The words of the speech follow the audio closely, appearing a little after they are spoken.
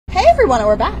everyone,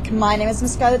 and we're back. My name is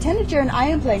MissScarletTanager, and I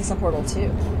am playing some Portal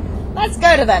 2. Let's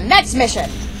go to the next mission!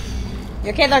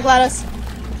 You okay there, Gladys?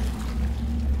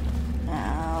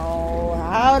 Now,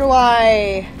 how do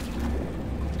I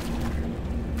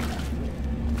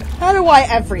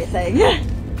everything?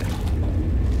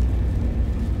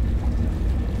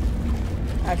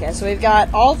 Okay, so we've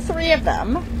got all three of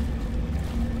them.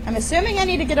 I'm assuming I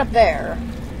need to get up there.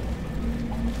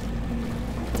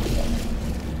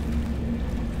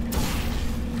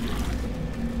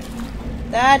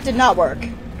 That did not work.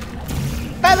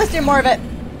 But let's do more of it.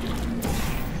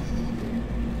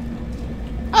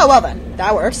 Oh, well then.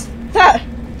 That works.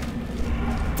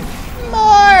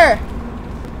 More!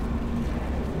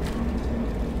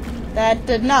 That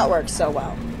did not work so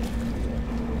well.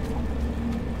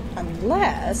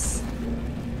 Unless...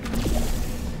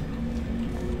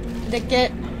 Did it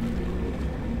get...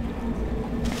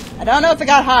 I don't know if it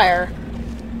got higher.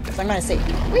 So I'm gonna see.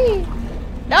 Whee!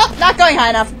 Nope, not going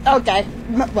high enough. Okay.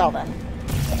 Well then.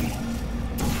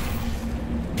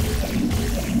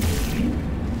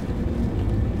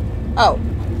 Oh.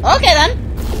 Okay then.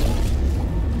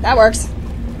 That works.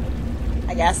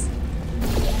 I guess.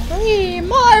 Whee!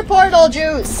 More portal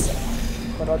juice!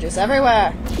 Portal juice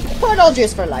everywhere. Portal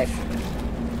juice for life.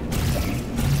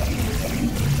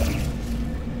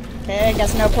 Okay, I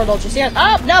guess no portal juice here.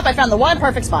 Oh, nope, I found the one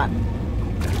perfect spot.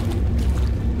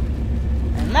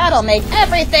 And that'll make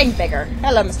everything bigger.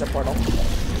 Hello, Mr. Portal.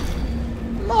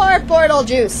 More portal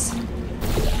juice.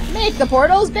 Make the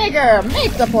portals bigger.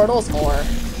 Make the portals more.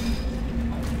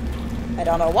 I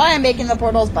don't know why I'm making the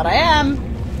portals, but I am.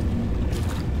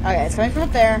 Okay, it's coming from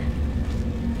up there.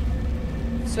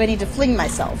 So I need to fling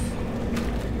myself.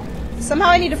 Somehow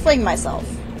I need to fling myself.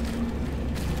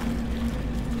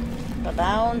 A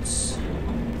bounce.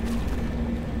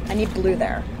 I need blue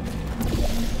there.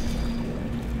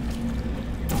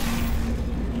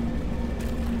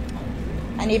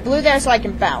 I need blue there so I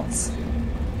can bounce.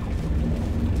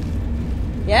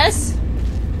 Yes?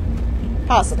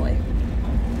 Possibly.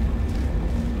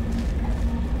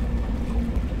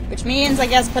 Which means, I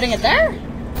guess, putting it there?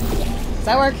 Does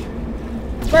that work?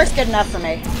 Works good enough for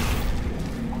me.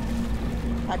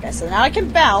 Okay, so now I can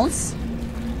bounce.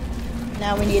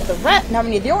 Now we need the red. Now we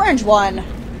need the orange one.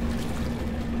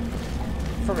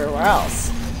 For everywhere else.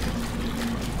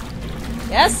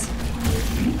 Yes?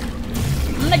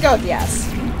 I'm gonna go with yes.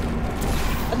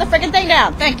 Put the freaking thing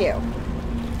down. Thank you.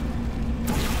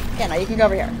 Okay, now you can go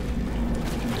over here.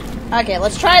 Okay,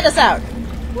 let's try this out.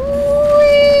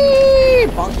 Whee!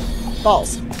 Bonk.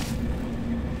 Balls.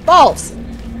 Balls!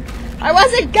 I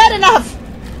wasn't good enough!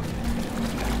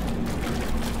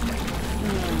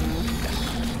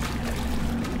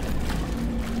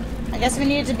 I guess we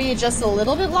need to be just a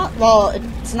little bit long. Well,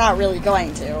 it's not really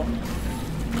going to.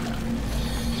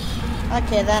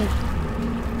 Okay, then.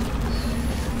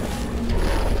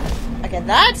 Okay,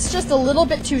 that's just a little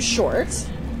bit too short.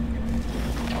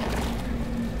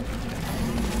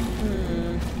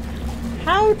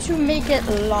 How to make it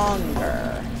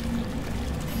longer?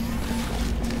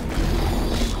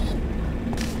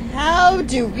 How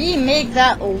do we make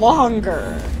that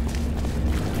longer?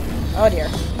 Oh dear.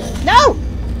 No!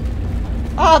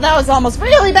 Oh, that was almost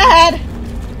really bad!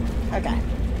 Okay.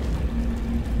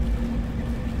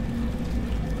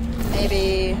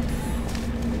 Maybe...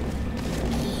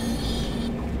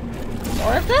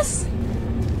 more of this?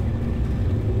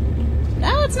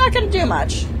 No, it's not gonna do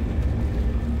much.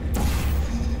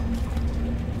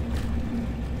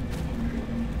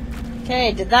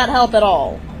 Okay, did that help at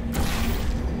all?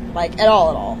 Like, at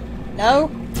all? No?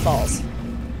 Balls.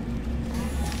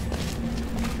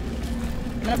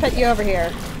 I'm gonna put you over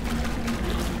here.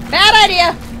 Bad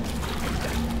idea!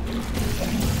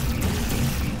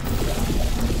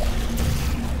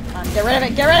 Get rid of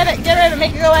it, get rid of it, get rid of it,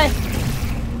 make it go away!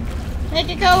 Make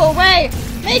it go away!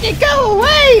 Make it go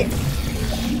away!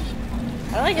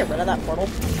 How do I get rid of that portal?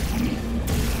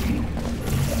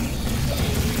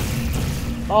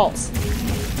 Balls.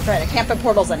 Right, I can't put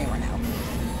portals anywhere now.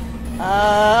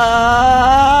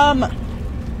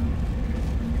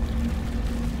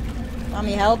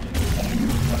 Mommy, help.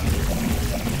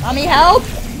 Mommy, help!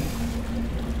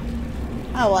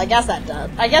 Oh, well, I guess that does.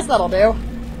 I guess that'll do.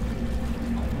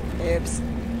 Oops.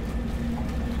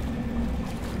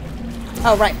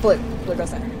 Oh, right, blue. Blue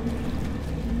goes there.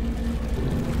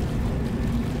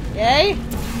 Yay!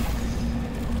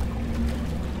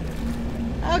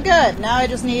 Oh, good. Now I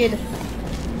just need...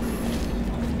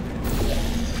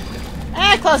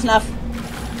 Ah, close enough.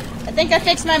 I think I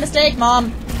fixed my mistake,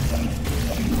 Mom.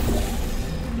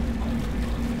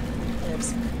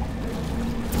 Oops.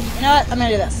 You know what? I'm gonna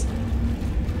do this.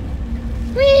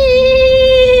 Whee!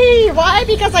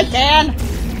 because I can.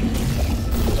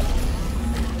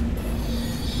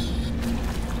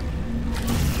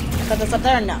 Put this up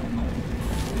there? No.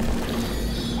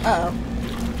 Uh-oh.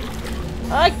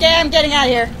 Okay, I'm getting out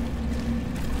of here.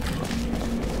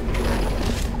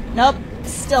 Nope.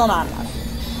 Still not enough.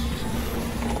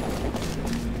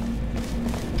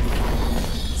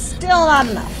 Still not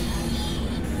enough.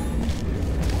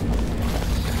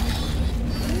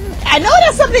 I know it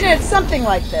has something to something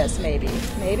like this, maybe.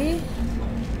 Maybe?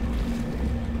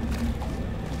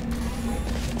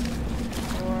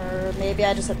 Or maybe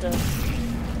I just have to...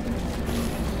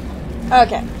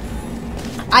 Okay.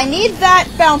 I need that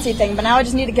bouncy thing, but now I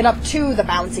just need to get up to the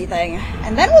bouncy thing.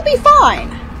 And then we'll be fine.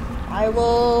 I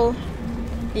will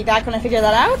be back when I figure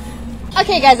that out.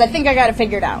 Okay, guys, I think I got it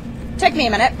figured out. Took me a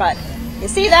minute, but you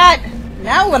see that?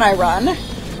 Now when I run...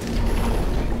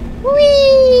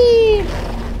 Whee!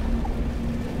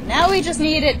 Now we just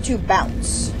need it to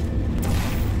bounce.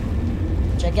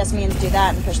 Which I guess means do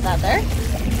that and push that there.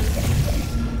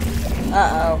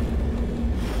 Uh-oh.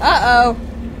 Uh-oh.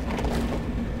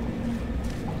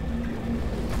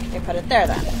 Okay, put it there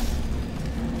then.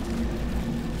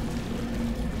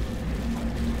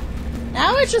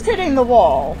 Now it's just hitting the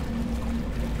wall.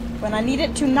 When I need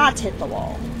it to not hit the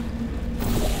wall.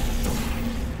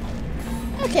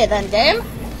 Okay then, game.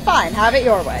 Fine, have it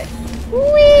your way.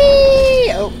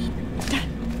 Whee! Oh.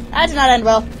 That did not end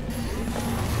well.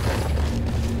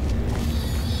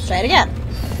 Let's try it again.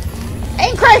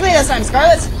 Aim correctly this time,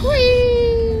 Scarlet!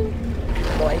 Whee!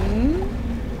 Boing.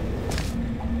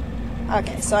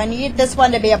 Okay, so I need this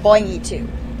one to be a boingy too.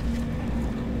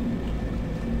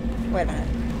 Wait a minute.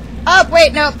 Oh,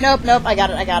 wait, nope, nope, nope. I got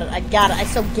it, I got it, I got it. I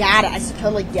so got it. I so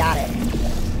totally got it.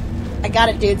 I got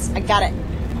it, dudes. I got it.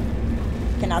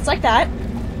 Okay, now it's like that.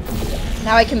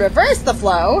 Now I can reverse the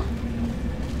flow.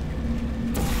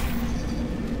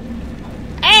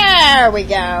 There we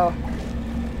go.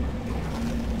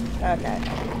 Okay.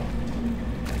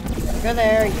 You go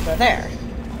there, you go there.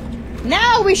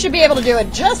 Now we should be able to do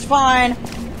it just fine.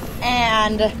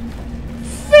 And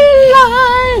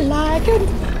fly like a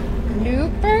new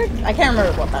bird. I can't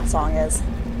remember what that song is.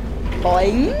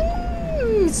 Boing.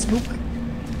 Spook.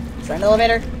 Is there an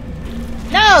elevator?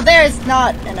 No, there's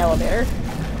not an elevator.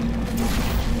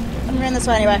 I'm going this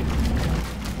way anyway.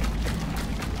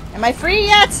 Am I free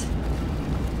yet?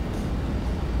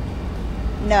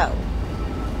 No.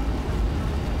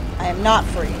 I am not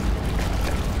free.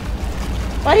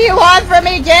 What do you want from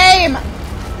me, game?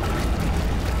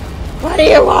 What do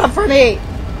you want from me?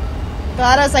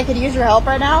 GLaDOS, I could use your help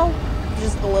right now.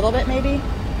 Just a little bit, maybe.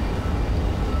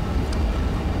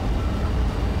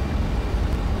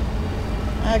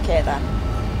 Okay, then.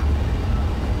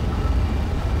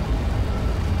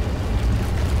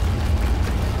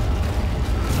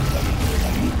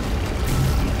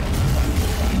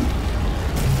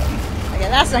 Okay,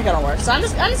 that's not gonna work. So I'm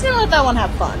just gonna let that one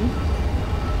have fun.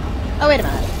 Oh, wait a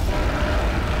minute.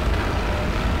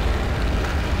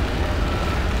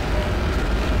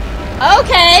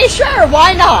 Okay, sure,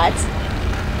 why not?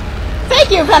 Thank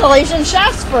you, ventilation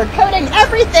shafts, for coating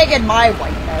everything in my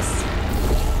whiteness.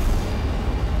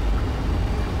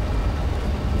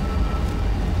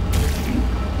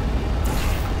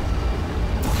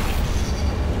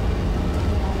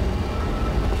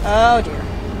 Oh dear.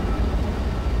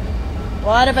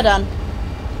 What have I done?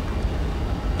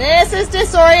 This is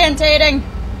disorientating.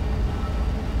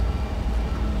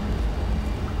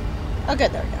 Oh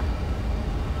good, there we go.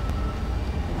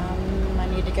 I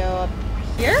need to go up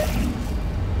here?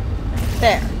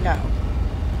 There, no.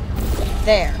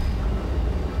 There.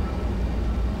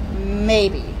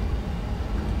 Maybe.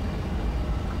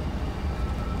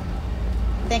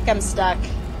 I think I'm stuck.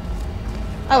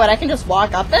 Oh, and I can just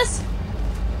walk up this?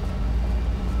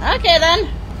 Okay, then.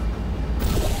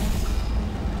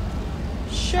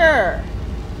 Sure.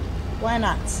 Why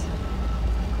not?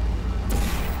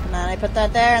 And then I put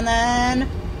that there, and then...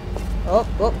 Oh,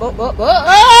 oh, oh, oh, oh,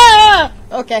 ah!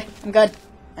 Okay, I'm good.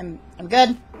 I'm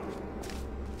good.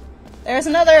 There's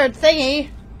another thingy.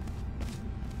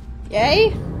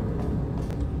 Yay?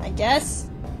 I guess.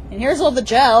 And here's all the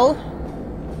gel.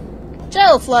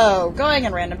 Gel flow, going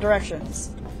in random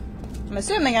directions. I'm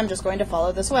assuming I'm just going to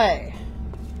follow this way.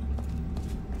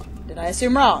 Did I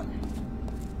assume wrong?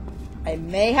 I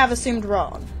may have assumed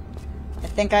wrong. I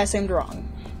think I assumed wrong.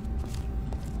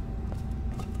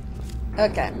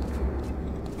 Okay.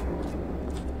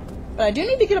 But I do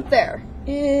need to get up there.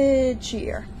 It's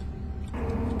here.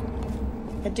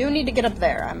 I do need to get up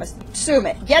there, I'm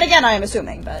assuming. Yet again, I am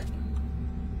assuming, but...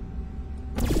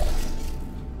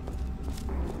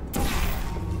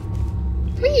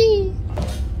 Whee!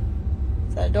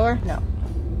 Is that a door? No.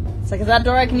 It's like, is that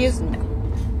door I can use? No.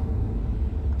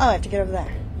 Oh, I have to get over there.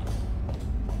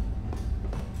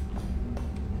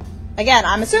 Again,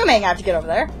 I'm assuming I have to get over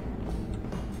there.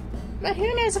 But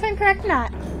who knows if I'm correct or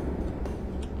not.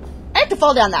 I have to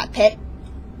fall down that pit.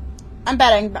 I'm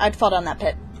betting I'd fall down that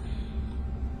pit.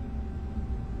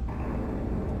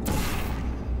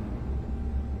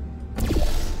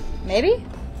 Maybe?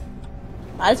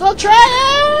 Might as well try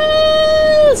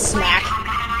it! Smack. I've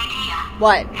got an idea.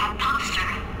 What? That poster.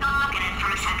 Go look at it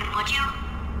for a second, would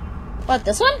you? What,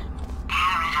 this one?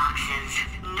 Paradoxes.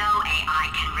 No AI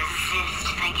can resist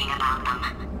thinking about them.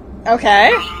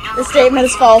 Okay. The statement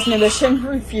is false. New mission.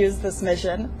 Refuse this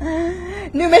mission.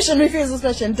 New mission. Refuse this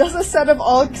mission. Does a set of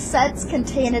all sets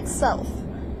contain itself?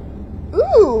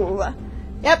 Ooh.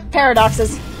 Yep,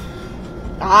 paradoxes.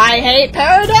 I hate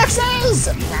paradoxes!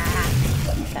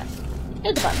 Okay.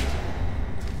 Hit the button.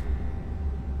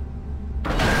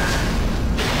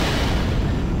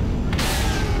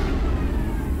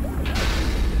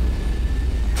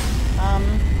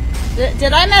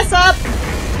 Did I mess up?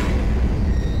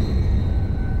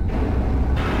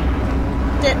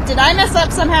 Did I mess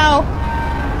up somehow?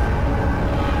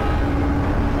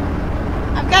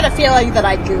 I've got a feeling that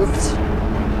I goofed.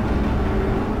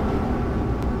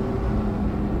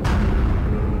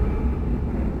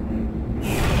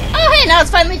 Oh hey, now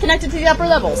it's finally connected to the upper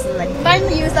levels, and I can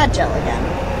finally use that gel again.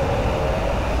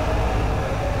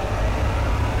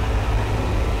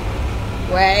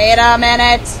 Wait a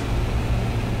minute.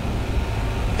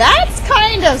 That's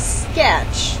kind of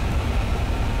sketch.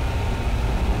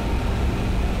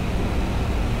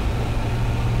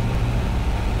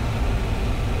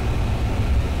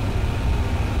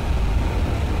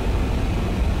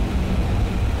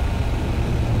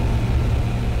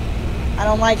 I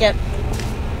don't like it.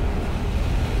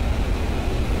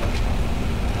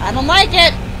 I don't like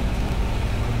it.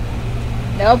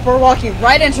 Nope, we're walking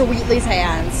right into Wheatley's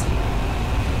hands.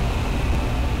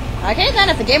 Okay then,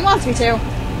 if the game wants me to.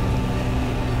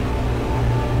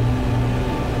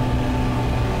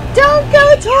 Don't go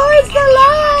towards the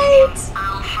light!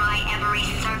 I'll try every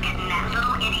circuit in that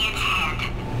little idiot's head.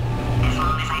 As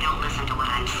long as I don't listen to what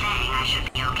I'm saying, I should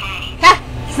be okay.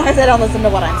 Ha! As long as I don't listen to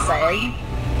what I'm saying.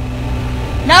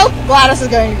 Nope, Gladys is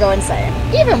going to go insane.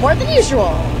 Even more than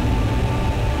usual.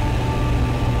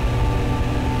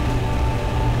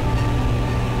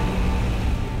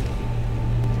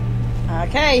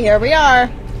 Okay, here we are.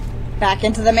 Back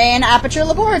into the main Aperture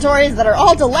laboratories that are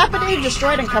all dilapidated,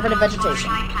 destroyed, and covered in vegetation.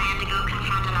 I plan to go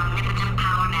confront an omnipotent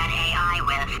power mad AI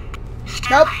with.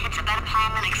 Still, Nope. it's a better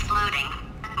plan than exploding.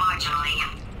 Marginally.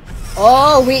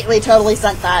 Oh, Wheatley totally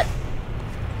sent that.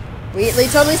 Wheatley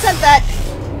totally sent that.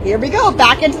 Here we go,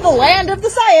 back into the land of the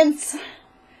science.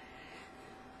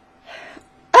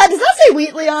 Does that say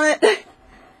Wheatley on it?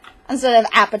 Instead of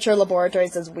Aperture Laboratories,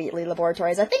 it says Wheatley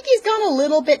Laboratories. I think he's gone a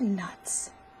little bit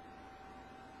nuts.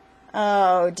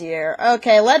 Oh dear.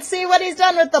 Okay, let's see what he's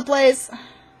done with the place.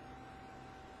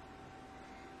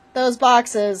 Those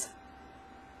boxes.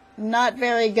 Not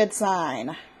very good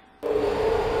sign.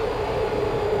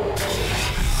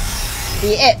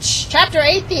 The Itch. Chapter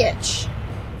 8, The Itch.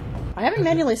 I haven't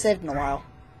manually saved in a while.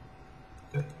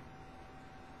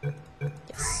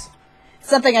 Yes.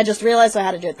 Something I just realized, so I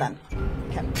had to do it then.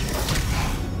 Okay.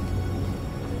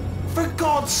 For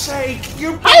God's sake,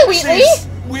 your Hi, boxes Wheatley!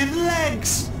 with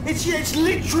legs! It's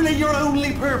literally your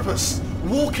only purpose.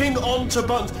 Walking onto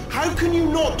buttons. How can you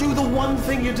not do the one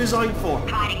thing you're designed for?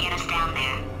 Try to get us down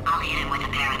there. I'll hit him with a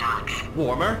paradox.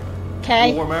 Warmer.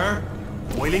 Okay. Warmer.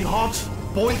 Boiling hot.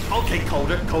 Boil. Okay,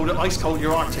 colder. Colder. Ice cold.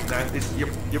 You're Arctic now.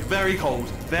 You're very cold.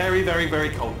 Very, very, very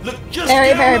cold. Look, just Very,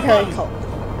 get very, on the very button. cold.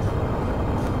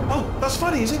 Oh, that's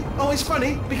funny, is it? Oh, it's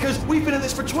funny because we've been at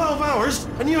this for 12 hours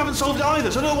and you haven't solved it either.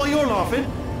 So I don't know why you're laughing.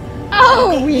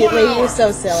 Oh, Got Wheatley, 1 hour. you're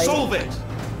so silly. Solve it.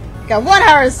 Got 1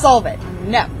 hour to solve it.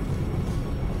 No.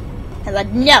 And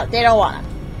like, no, they don't want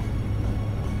him.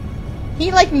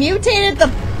 He like mutated the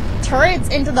turrets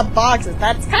into the boxes.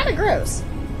 That's kind of gross.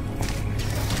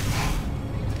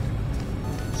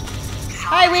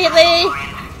 Hi, Wheatley.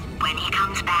 When he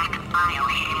comes back, I'll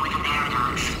hit him with a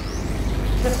paradox.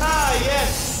 Ah,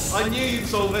 yes. I knew you'd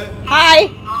solve it. Hi.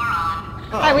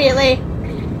 Moron. Hi, Wheatley.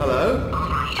 Hello.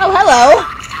 Oh, hello.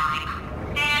 Next time.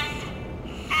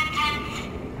 This sentence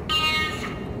is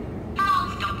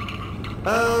false. Don't think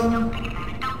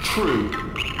about it. True.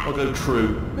 I'll go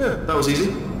true. Yeah, that was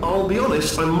easy. I'll be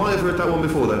honest, I might have heard that one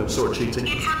before though, sort of cheating.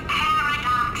 It's a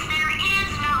paradox. There is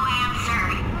no answer.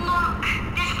 Look,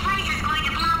 this place is going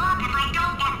to blow up if I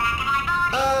don't get back in my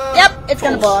body. Yep, it's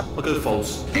gonna blow up. I'll go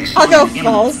false. I'll go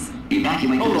false.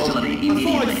 Evacuate the Hold on. facility I thought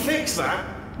I'd immediately. fix that.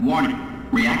 Warning.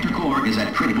 Reactor core is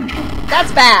at critical.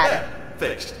 That's bad. Yeah,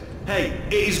 fixed. Hey,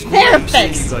 it is They're great seeing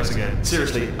fixed. you guys again.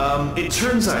 Seriously, it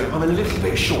turns out I'm a little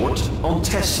bit short on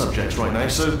test subjects right now,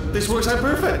 so this works out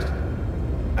perfect.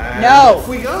 And No. off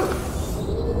we go.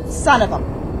 Son of a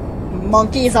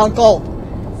monkey's uncle.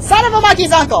 Son of a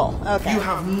monkey's uncle. Okay. You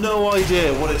have no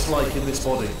idea what it's like in this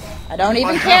body. I don't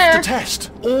even I care. have to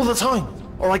test all the time,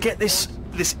 or I get this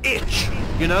itch.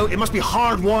 You know, it must be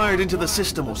hardwired into the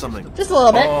system or something. Just a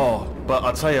little bit. Oh, but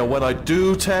I tell you, when I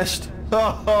do test,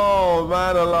 oh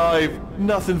man alive,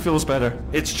 nothing feels better.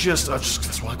 It's just,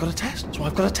 that's why I've got to test. That's why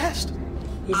I've got to test.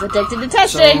 He's addicted to So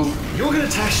testing. you're gonna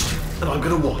test, and I'm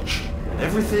gonna watch, and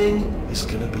everything is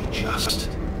gonna be just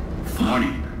fine.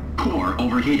 Warning. Core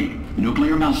overheating.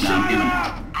 Nuclear meltdown imminent.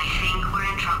 I think we're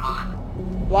in trouble.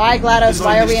 Why, GLaDOS?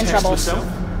 Why are we in Design trouble? this test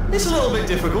myself. It's a little bit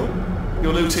difficult.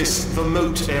 You'll notice the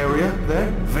moat area there.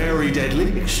 Very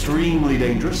deadly, extremely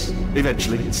dangerous.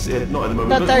 Eventually, it's not at the moment.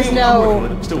 But there's I'm no-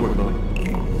 working on it. Still working on it.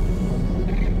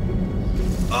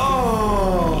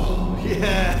 Oh,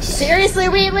 yes. Seriously,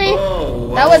 Wheatley? Oh,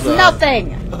 well That was done.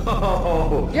 nothing.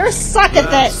 Oh, You're suck at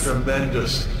that's this.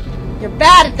 tremendous. You're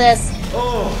bad at this.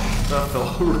 Oh, that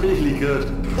felt really good.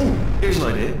 Oh, here's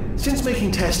an idea. Since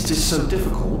making tests is so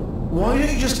difficult, why don't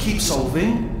you just keep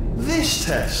solving this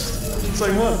test?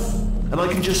 Same one. And I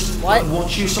can just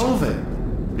watch you solve it.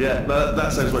 Yeah,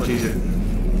 that sounds much easier.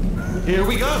 Here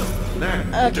we go.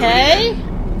 Now. Okay.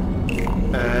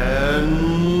 And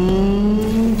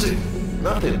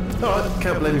nothing. Alright,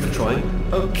 can't blame you for trying.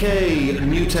 Okay,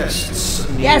 new tests.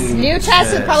 Yes, new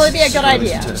tests would probably be a good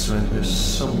idea. Tests around here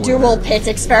somewhere. Dual pit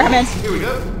experiment. Here we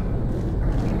go.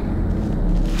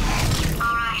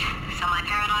 Alright, so my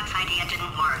paradox idea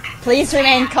didn't work. Please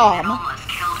remain It calm. almost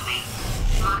killed me.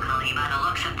 Luckily, by the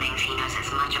looks of things, he knows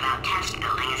as much about test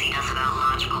building as he does about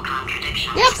logical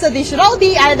contradictions. Yep, so these should all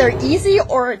be either easy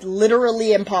or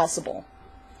literally impossible.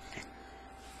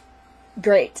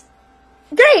 Great.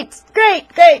 Great! Great!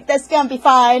 Great! That's gonna be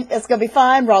fine. It's gonna be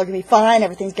fine. We're all gonna be fine.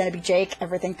 Everything's gonna be Jake.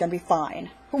 Everything's gonna be fine.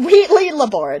 Wheatley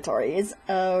Laboratories.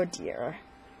 Oh dear.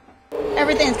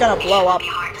 Everything's gonna blow up. It'd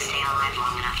be hard to stay alive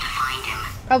long enough to find him.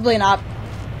 Probably not.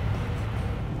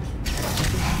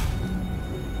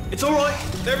 It's alright.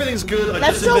 Everything's good. I That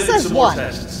just still invented says some more one.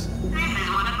 tests. This is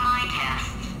one of my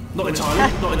tests. Not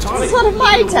entirely. Not entirely. This is one of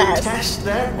my Little tests. Test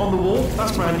there on the wall.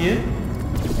 That's brand new.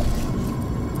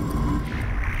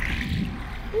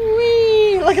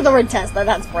 Whee! Look at the word test.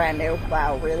 That's brand new.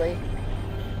 Wow, really?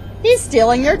 He's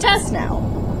stealing your test now.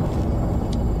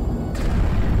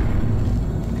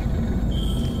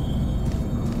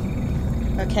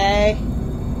 Okay.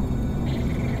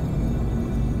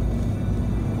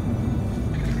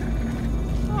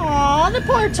 Aw, the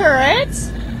poor turret.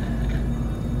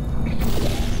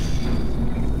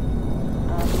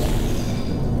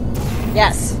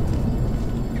 Yes.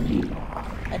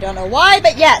 I don't know why,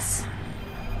 but yes.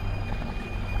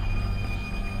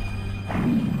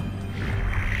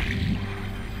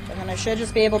 So then I should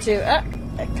just be able to,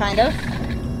 kind of.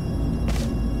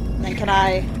 And then can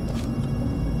I?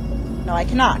 No, I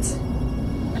cannot.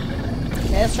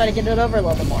 Okay, let's try to get it over a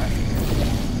little bit more.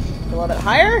 A little bit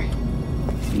higher?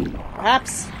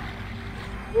 Perhaps.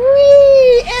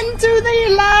 Whee! Into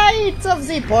the light of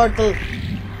the portal.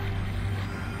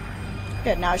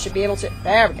 Good, now I should be able to...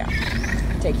 There we go.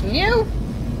 Taking you.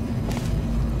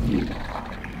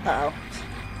 Uh-oh.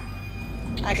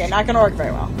 Okay, not gonna work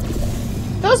very well.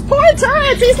 Those poor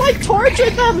turrets! He's like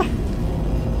tortured them!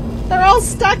 They're all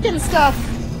stuck and stuff.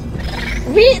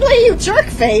 Wheatley, you jerk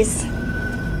face!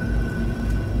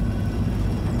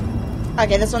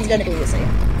 Okay, this one's gonna be easy.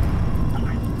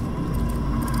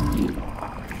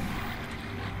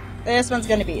 This one's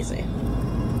gonna be easy.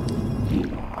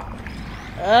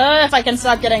 If I can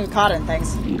stop getting caught in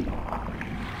things.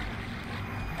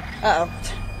 Uh-oh.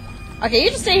 Okay,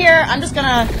 you just stay here. I'm just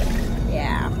gonna...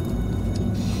 Yeah.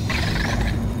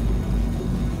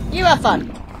 You have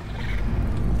fun.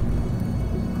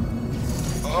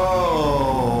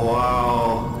 Oh,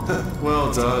 wow.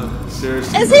 Well done.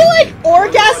 Seriously. Is he, like,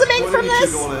 orgasming Why from don't you two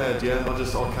this? go on ahead, yeah?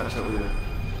 I'll catch up with you.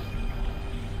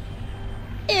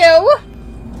 Ew.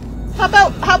 How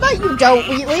about you don't,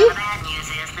 Wheatley? The bad news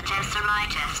is the tests are my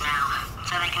tests now,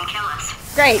 so they can kill us.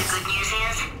 Great. The good news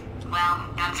is, well,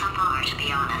 none so far, to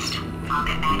be honest. I'll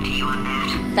get back to you on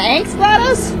that. Thanks,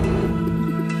 GLaDOS.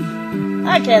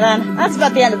 Okay then, that's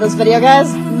about the end of this video,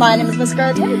 guys. My name is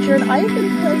MissScarletTanager, and I have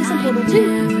been playing some Portal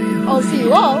 2. I'll see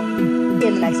you all in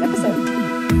the next episode.